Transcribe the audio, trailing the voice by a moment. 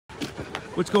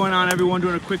What's going on, everyone?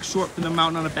 Doing a quick short from the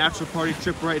mountain on a bachelor party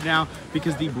trip right now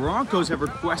because the Broncos have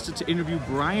requested to interview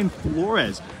Brian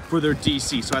Flores for their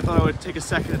DC. So I thought I would take a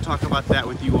second to talk about that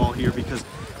with you all here because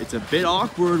it's a bit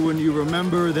awkward when you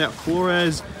remember that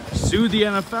Flores sued the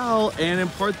NFL and in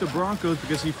part the Broncos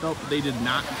because he felt that they did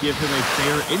not give him a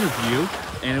fair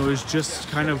interview and it was just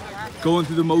kind of going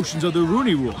through the motions of the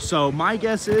Rooney Rule. So my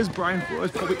guess is Brian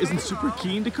Flores probably isn't super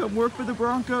keen to come work for the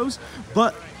Broncos,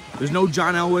 but there's no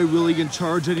John Elway really in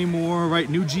charge anymore, right?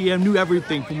 New GM, new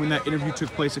everything from when that interview took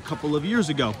place a couple of years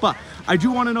ago. But I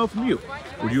do want to know from you,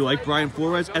 would you like Brian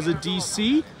Flores as a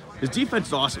DC? His defense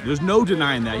is awesome. There's no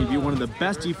denying that. He'd be one of the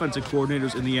best defensive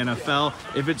coordinators in the NFL.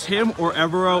 If it's him or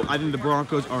Evero, I think the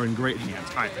Broncos are in great hands.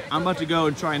 All right, I'm about to go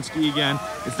and try and ski again.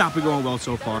 It's not been going well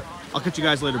so far. I'll catch you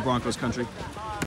guys later, Broncos country.